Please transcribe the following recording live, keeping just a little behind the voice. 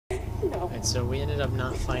And so we ended up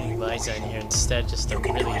not finding Liza in here. Instead, just a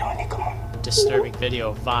really disturbing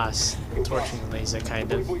video of Vaas torturing Liza,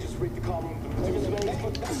 kind of.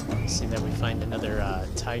 Seeing that we find another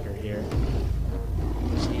tiger here.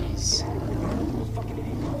 Jeez.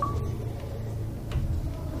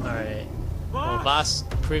 Alright. Well, Vaas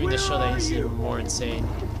proving to show that he's even more insane.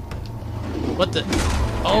 What the?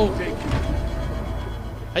 Oh!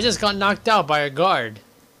 I just got knocked out by a guard.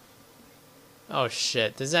 Oh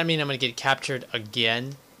shit. Does that mean I'm gonna get captured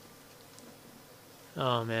again?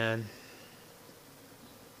 Oh man.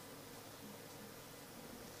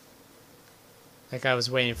 That guy was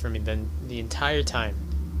waiting for me then the entire time.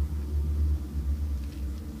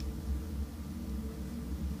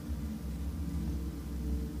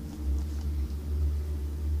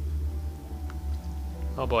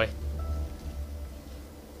 Oh boy.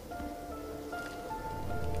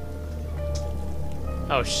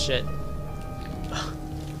 Oh shit.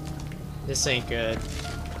 This ain't good.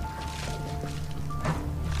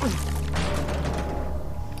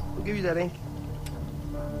 Who gave you that ink?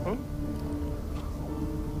 Hmm?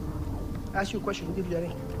 Ask you a question. Who gave you that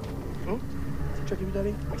ink? Hmm? Sister gave you that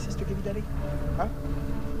ink? My sister gave you that ink? Huh?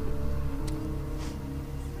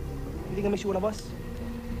 You think that makes you one of us?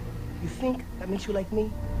 You think that makes you like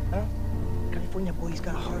me? Huh? California boy's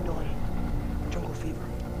got a hard on. Jungle fever.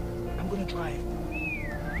 I'm gonna drive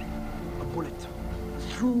a bullet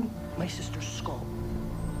through my sister's skull,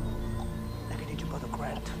 like I did your brother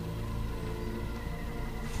Grant.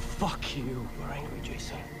 Fuck you. You're angry,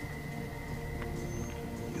 Jason.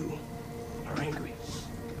 You are angry.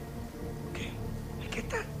 Okay, I get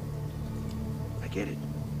that. I get it.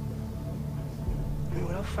 I mean,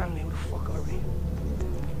 without family, who the fuck are we?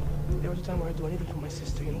 There was a time where I'd do anything for my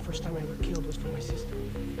sister. You know, first time I ever killed was for my sister.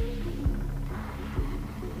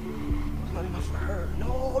 It's not enough for her.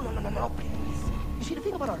 No, please. You see, the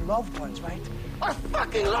thing about our loved ones, right? Our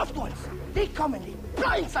fucking loved ones! They come and they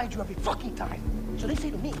blindside you every fucking time. So they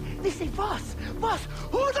say to me, they say, Vaas,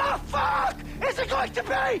 who the fuck is it going to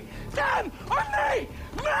be? Them or me?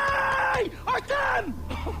 Me or them?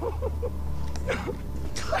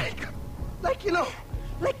 like, you know,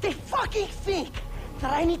 like they fucking think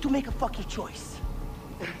that I need to make a fucking choice.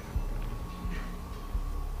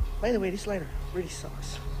 By the way, this lighter really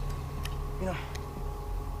sucks. You know,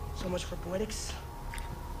 so much for poetics.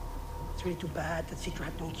 It's really too bad that Citra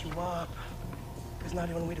had to wake you up. Because now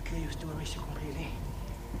the only way to kill you is to erase you completely.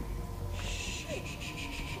 Shh.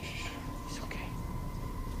 It's okay.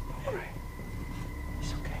 All right.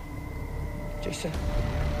 It's okay. Jason,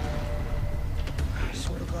 I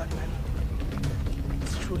swear to God, man,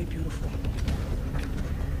 it's truly beautiful.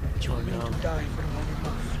 You're willing to die for the one you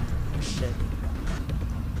love. Shit.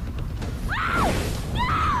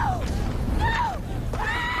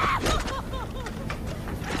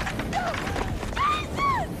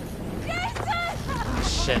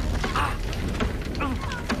 Shit.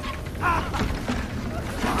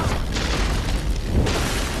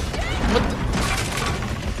 What the?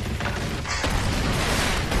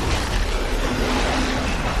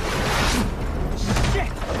 Shit!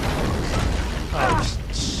 Oh,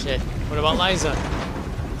 shit. What about Liza?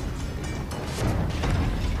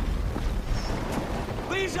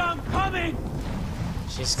 Liza, I'm coming!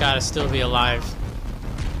 She's gotta still be alive.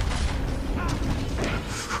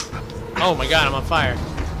 Oh my god, I'm on fire.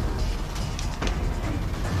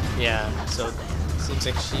 Yeah, so seems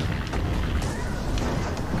like she...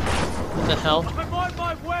 What the hell? I'm on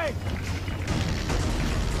my way!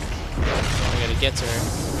 I gotta get to her.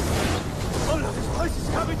 Oh no, this place is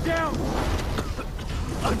coming down!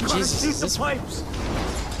 I'm trying Jesus, to shoot is the this... pipes!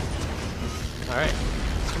 Alright.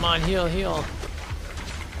 Come on, heal.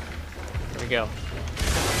 There we go.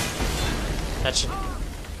 That should...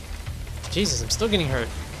 Jesus, I'm still getting hurt.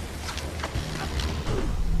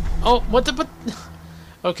 Oh, what the...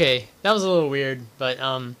 Okay, that was a little weird, but,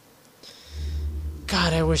 God,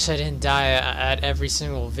 I wish I didn't die at every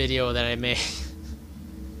single video that I made.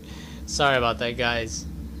 Sorry about that, guys.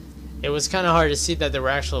 It was kind of hard to see that there were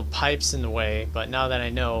actual pipes in the way, but now that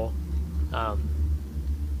I know, I'll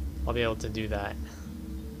be able to do that.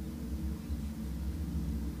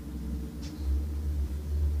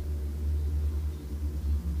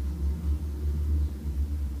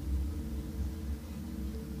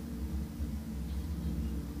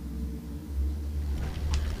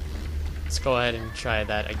 Let's go ahead and try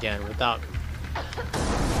that again without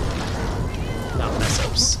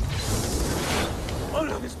mess-ups. Oh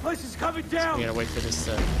no, this place is coming down! We gotta wait for this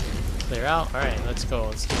to clear out. Alright, let's go.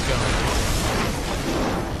 Let's keep going.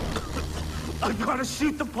 I'm trying to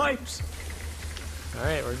shoot the pipes!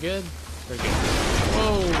 Alright, we're good. We're good.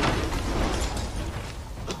 Whoa!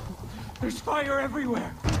 There's fire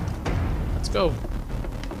everywhere. Let's go.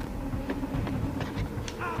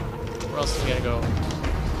 Where else do we gotta go?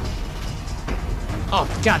 Oh,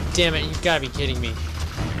 god damn it, you gotta be kidding me.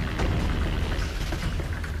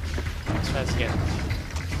 Let's try this again.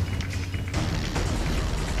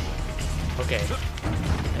 Okay.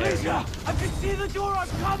 Liza, I can see the door. I'm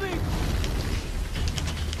coming.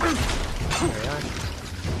 There we are.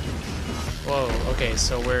 Whoa, okay,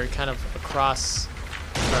 so we're kind of across,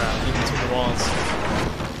 or in between the walls.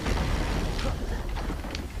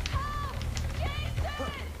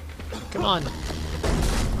 Come on.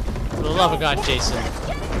 For the love of God, Jason.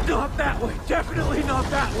 Not that way. Definitely not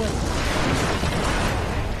that way.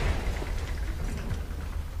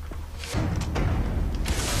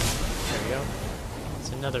 There we go. It's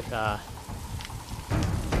another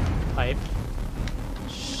pipe.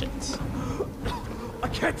 Shit. I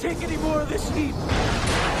can't take any more of this heat.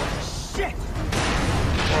 Shit.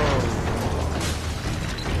 Whoa.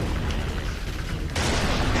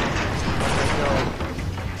 There we go.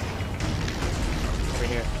 Over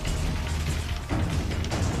here.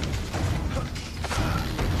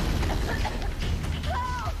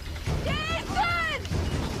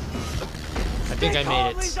 I think I made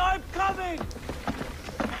it. Liza, I'm coming.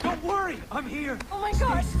 Don't worry, I'm here. Oh my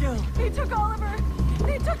god! Stay still. They took Oliver!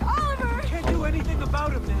 They took Oliver! Can't do anything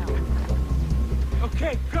about him now.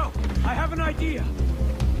 Okay, go. I have an idea.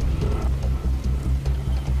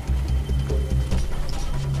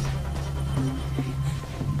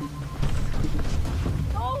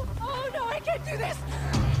 Oh, oh no, I can't do this!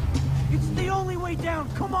 It's the only way down.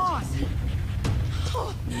 Come on.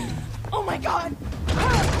 Oh, oh my god!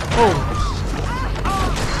 Oh!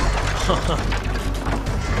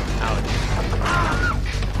 Ouch.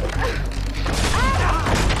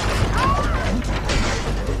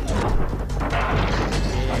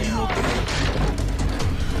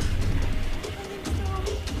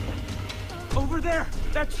 Over there,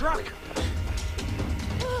 that truck.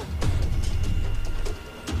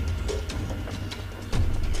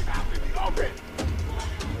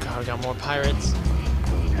 God, we got more pirates.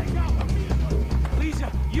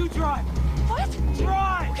 Liza, you drive. What?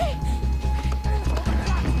 Drive. Okay.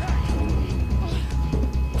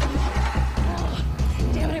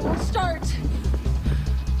 Damn it, it won't start.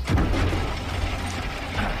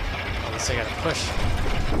 At least I gotta push.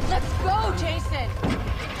 Let's go, Jason!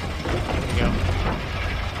 There we go.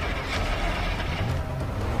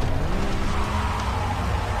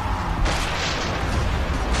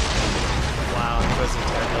 Wow, that was the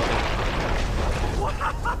entire building.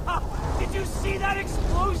 Wow! Did you see that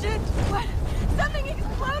explosion? What? Something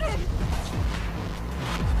exploded!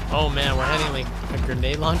 Oh man, we're heading like a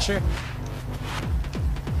grenade launcher?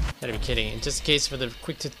 Gotta be kidding. Just in case for the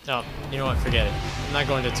quick oh, you know what? Forget it. I'm not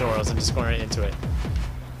going to tutorials. I'm just going right into it.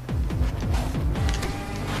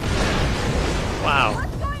 Wow.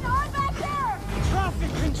 What's going on back there?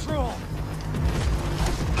 Traffic control.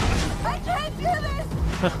 I can't do this!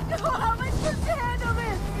 No, how am I supposed to handle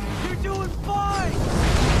this? You're doing fine.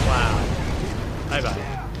 Wow. Bye bye.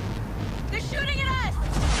 They're shooting at us!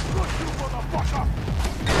 What you motherfucker?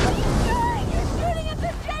 What are you doing? You're shooting at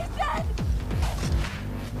the Jason!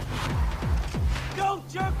 Don't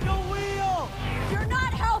jerk the wheel. You're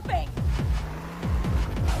not helping!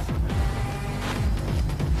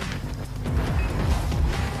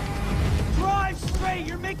 Drive straight.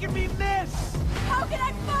 You're making me miss. How can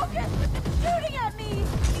I focus with them shooting at me?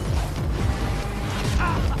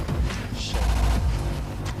 Shit.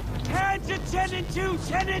 Hands to 10 and 2.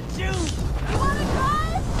 10 and 2. You want to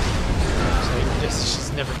drive? So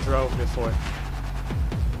she's never drove before.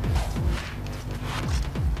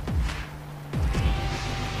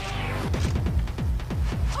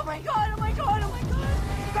 Oh my god, oh my god, oh my god!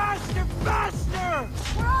 Faster, faster.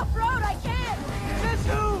 We're off-road, I can't! Says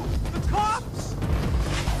who? The cops?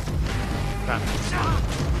 Crap.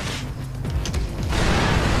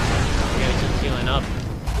 We gotta keep healing up.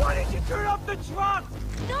 Why did you turn off the truck?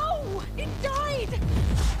 No! It died!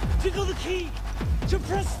 Tickle the key to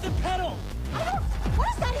press the pedal. I don't... What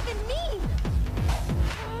does that even mean?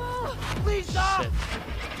 Lisa! Shit.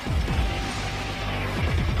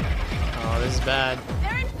 Oh, this is bad.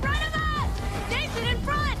 They're in front of us! Jason, in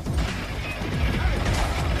front!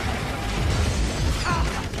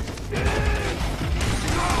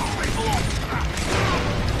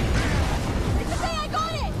 It's okay, I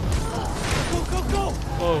got it! Go, go, go!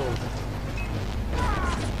 Whoa.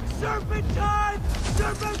 Serpentine!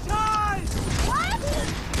 Serpentine! What?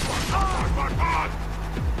 Oh, my God!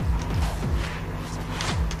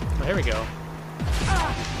 Oh, here we go.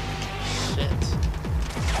 Shit.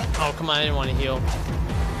 Oh, come on, I didn't want to heal.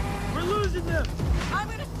 We're losing them! I'm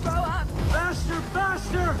gonna throw up.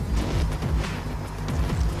 Faster!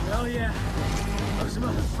 Hell yeah. Those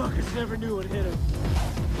motherfuckers never knew what hit them.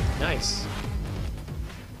 Nice.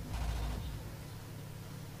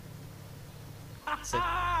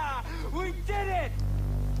 We did it!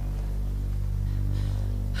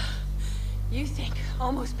 You think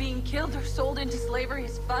almost being killed or sold into slavery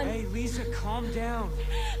is fun? Hey, Liza, calm down.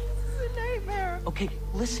 This is a nightmare. Okay,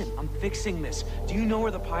 listen, I'm fixing this. Do you know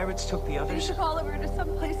where the pirates took the They others? took Oliver to some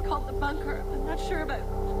place called the Bunker. I'm not sure about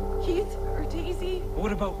Keith or Daisy.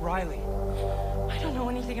 What about Riley? I don't know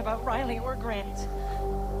anything about Riley or Grant.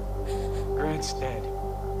 Grant's dead.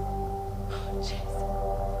 Jeez.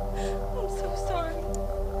 I'm so sorry.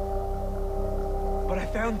 But I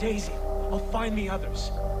found Daisy. I'll find the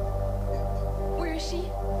others. Where is she?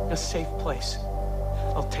 A safe place.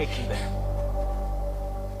 I'll take you there.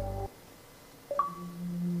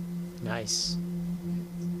 Nice.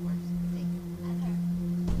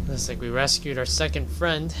 Looks like we rescued our second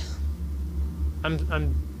friend.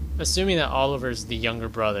 I'm assuming that Oliver's the younger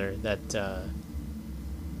brother that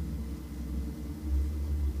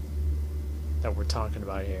that we're talking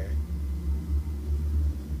about here.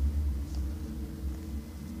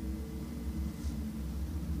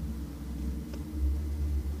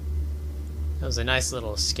 That was a nice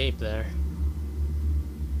little escape there.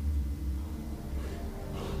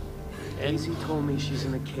 And Daisy told me she's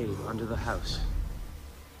in a cave under the house.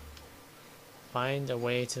 find a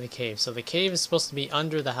way to the cave. So the cave is supposed to be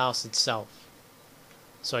under the house itself.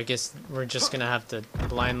 So I guess we're just gonna have to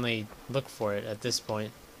blindly look for it at this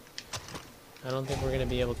point. I don't think we're gonna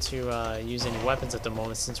be able to use any weapons at the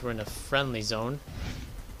moment since we're in a friendly zone.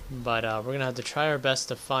 But we're gonna have to try our best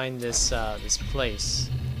to find this this place.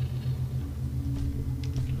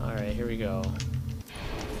 All right, here we go.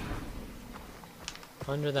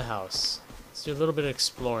 Under the house. Let's do a little bit of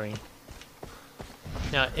exploring.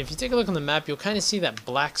 Now, if you take a look on the map, you'll kind of see that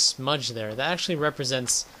black smudge there. That actually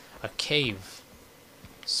represents a cave.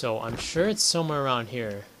 So I'm sure it's somewhere around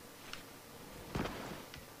here.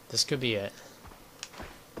 This could be it.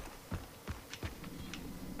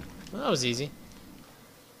 Well, that was easy.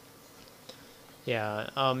 Yeah,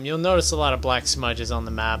 you'll notice a lot of black smudges on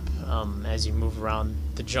the map as you move around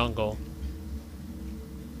the jungle.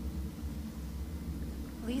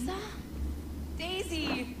 Liza?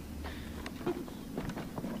 Daisy!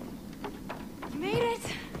 You made it!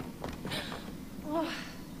 Oh.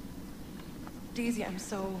 Daisy, I'm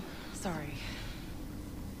so sorry.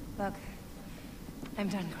 Look, I'm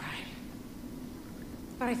done crying.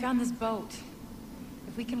 But I found this boat.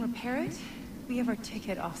 If we can repair it, we have our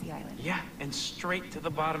ticket off the island. Yeah, and straight to the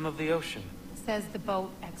bottom of the ocean. Says the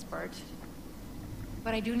boat expert.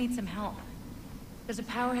 But I do need some help. There's a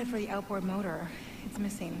power head for the outboard motor. It's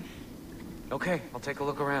missing. Okay, I'll take a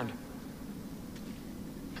look around.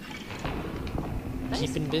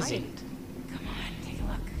 Keeping busy. Come on, take a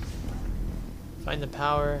look. Find the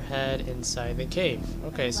power head inside the cave.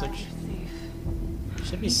 Okay, so it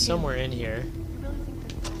should be somewhere in here.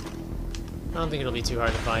 I don't think it'll be too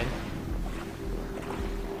hard to find.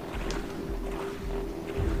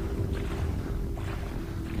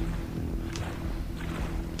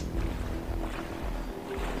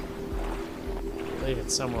 I believe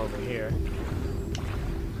it's somewhere over here.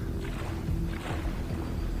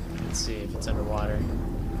 Let's see if it's underwater.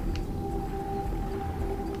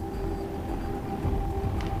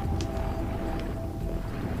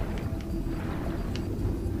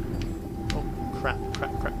 Oh, crap.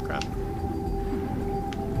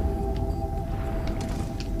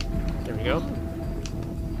 There we go.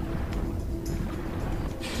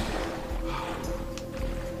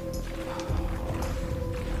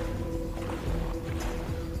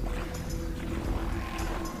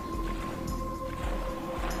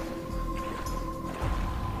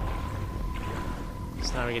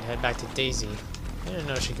 So now we can head back to Daisy. I didn't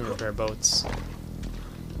know she could repair boats.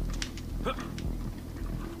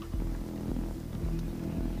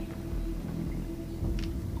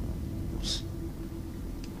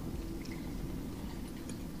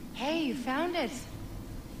 Hey, you found it.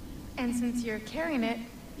 And since you're carrying it,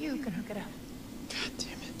 you can hook it up. God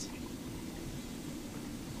damn it.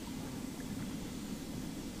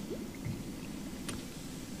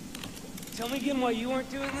 Tell me again why you weren't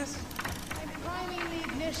doing this? I'm priming the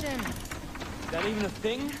ignition. Is that even a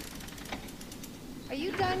thing? Are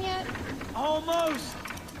you done yet? Almost!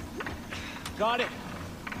 Got it.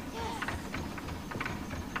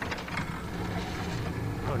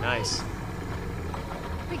 Oh, nice.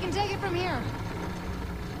 We can take it from here.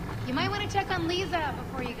 You might want to check on Liza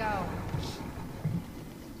before you go.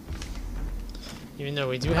 Even though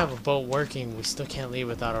we do have a boat working, we still can't leave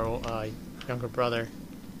without our younger brother.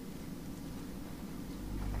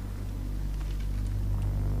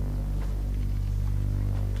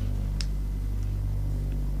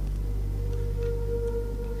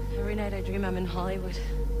 dream I'm in Hollywood,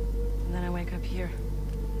 and then I wake up here.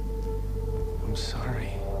 I'm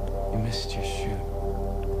sorry. You missed your shoot.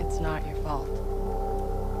 It's not your fault.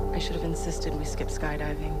 I should have insisted we skip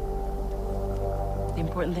skydiving. The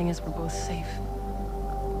important thing is we're both safe.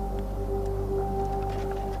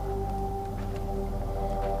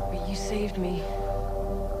 But you saved me.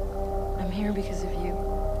 I'm here because of you.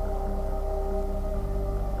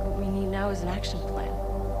 What we need now is an action plan.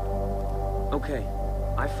 Okay.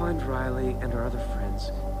 I find Riley and our other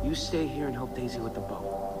friends. You stay here and help Daisy with the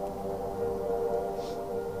boat.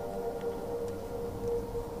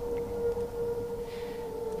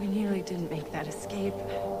 We nearly didn't make that escape.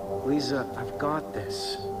 Liza, I've got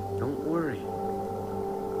this. Don't worry.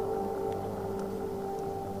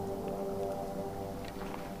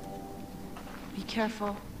 Be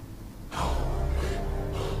careful.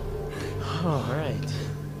 Alright.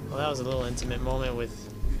 Well, that was a little intimate moment with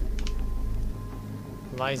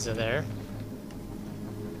Liza there.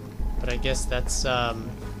 But I guess that's not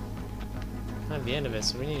the end of it,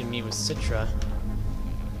 so we need to meet with Citra.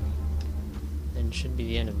 And should be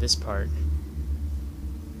the end of this part.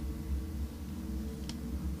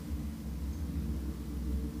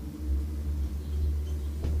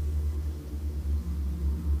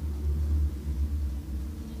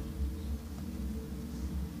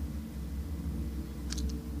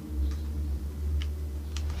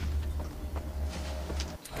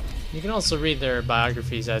 You can also read their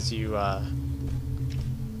biographies as you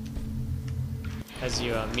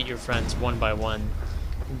meet your friends one by one.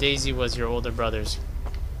 Daisy was your older brother's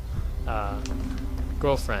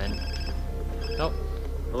girlfriend. Oh.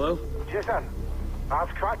 Hello? Jason,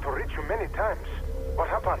 I've tried to reach you many times. What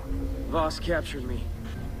happened? Vaas captured me.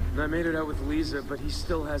 And I made it out with Liza, but he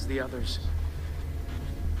still has the others.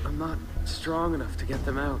 I'm not strong enough to get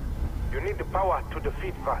them out. You need the power to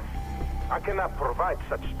defeat Vaas. I cannot provide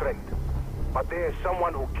such strength, but there is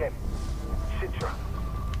someone who can. Citra,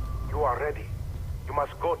 you are ready. You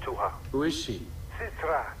must go to her. Who is she?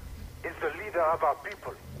 Citra is the leader of our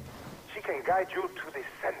people. She can guide you to the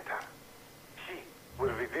center. She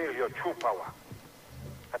will reveal your true power.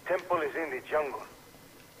 A temple is in the jungle.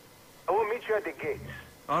 I will meet you at the gates.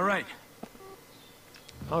 All right.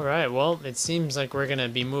 Alright, well, it seems like we're gonna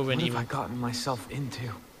be moving What even... have I gotten myself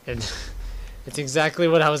into? And it's exactly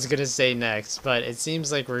what I was gonna say next, but it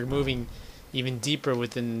seems like we're moving even deeper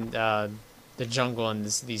within the jungle and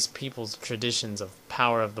these people's traditions of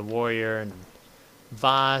power of the warrior and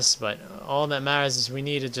Vaas, but all that matters is we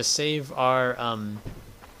need to just save our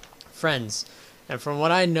friends. And from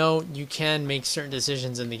what I know, you can make certain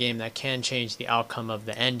decisions in the game that can change the outcome of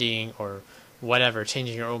the ending or whatever,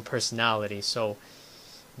 changing your own personality. So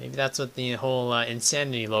maybe that's what the whole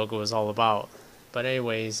Insanity logo is all about. But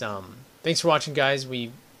anyways, thanks for watching, guys.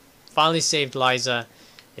 We finally saved Liza,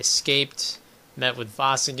 escaped, met with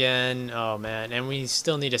Vaas again. Oh man, and we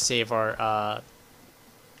still need to save our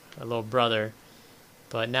little brother.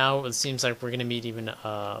 But now it seems like we're gonna meet even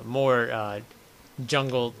more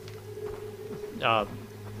jungle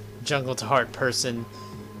to heart person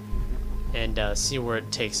and see where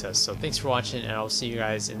it takes us. So thanks for watching, and I'll see you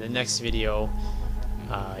guys in the next video.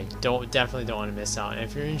 Definitely don't want to miss out. And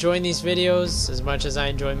if you're enjoying these videos as much as I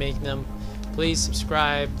enjoy making them, please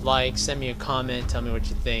subscribe, like, send me a comment, tell me what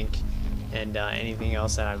you think, and anything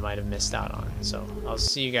else that I might have missed out on. So I'll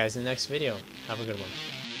see you guys in the next video. Have a good one.